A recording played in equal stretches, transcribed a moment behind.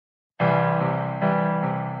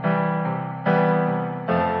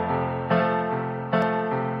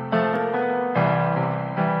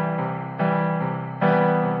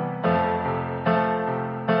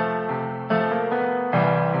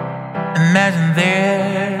Imagine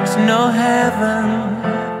there's no heaven.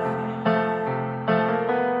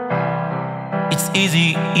 It's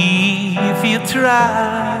easy if you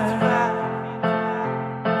try.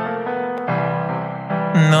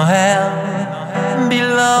 No hell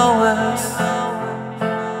below us,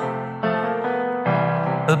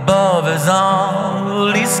 above us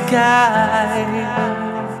only sky.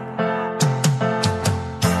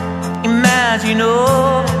 Imagine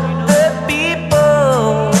all the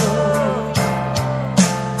people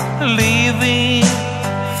living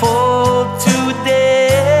for today.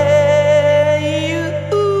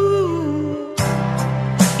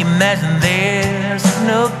 Imagine there's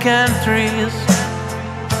no countries.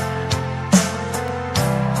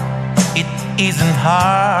 It isn't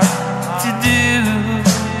hard to do.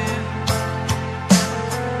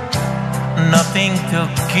 Nothing to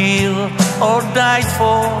kill or die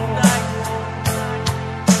for,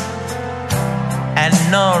 and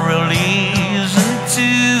no reason to.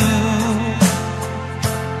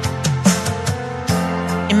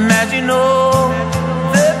 Imagine all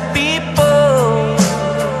the people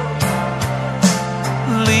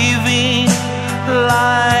living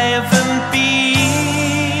life in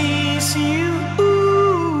peace.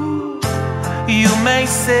 You may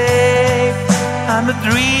say I'm a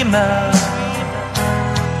dreamer,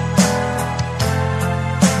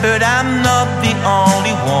 but I'm not the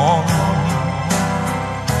only one.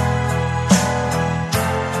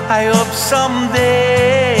 I hope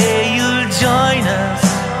someday you'll join us,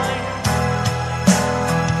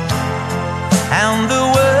 and the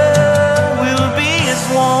world will be as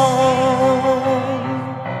one.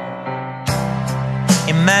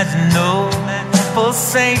 Imagine no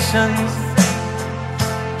pulsations.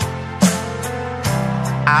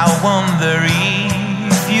 I wonder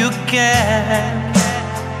if you can.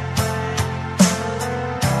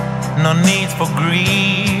 No need for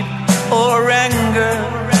greed or anger,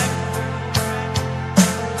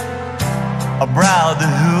 a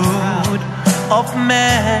brotherhood of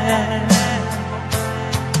man.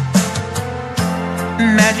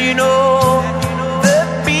 Imagine all the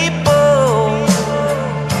people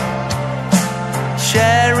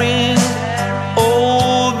sharing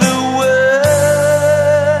all the world.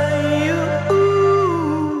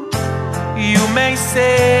 You may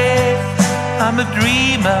say I'm a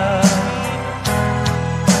dreamer,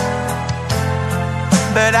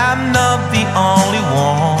 but I'm not the only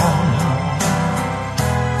one.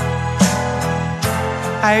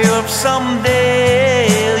 I hope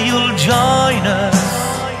someday you'll join us,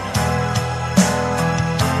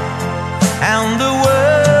 and the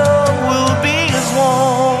world will be as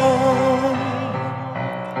one.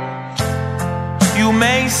 You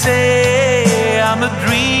may say I'm a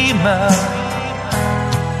dreamer,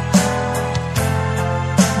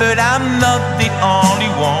 but I'm not the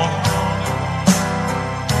only one.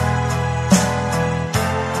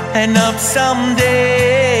 And hope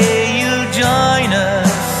someday you'll join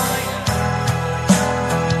us,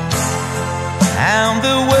 and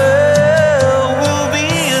the world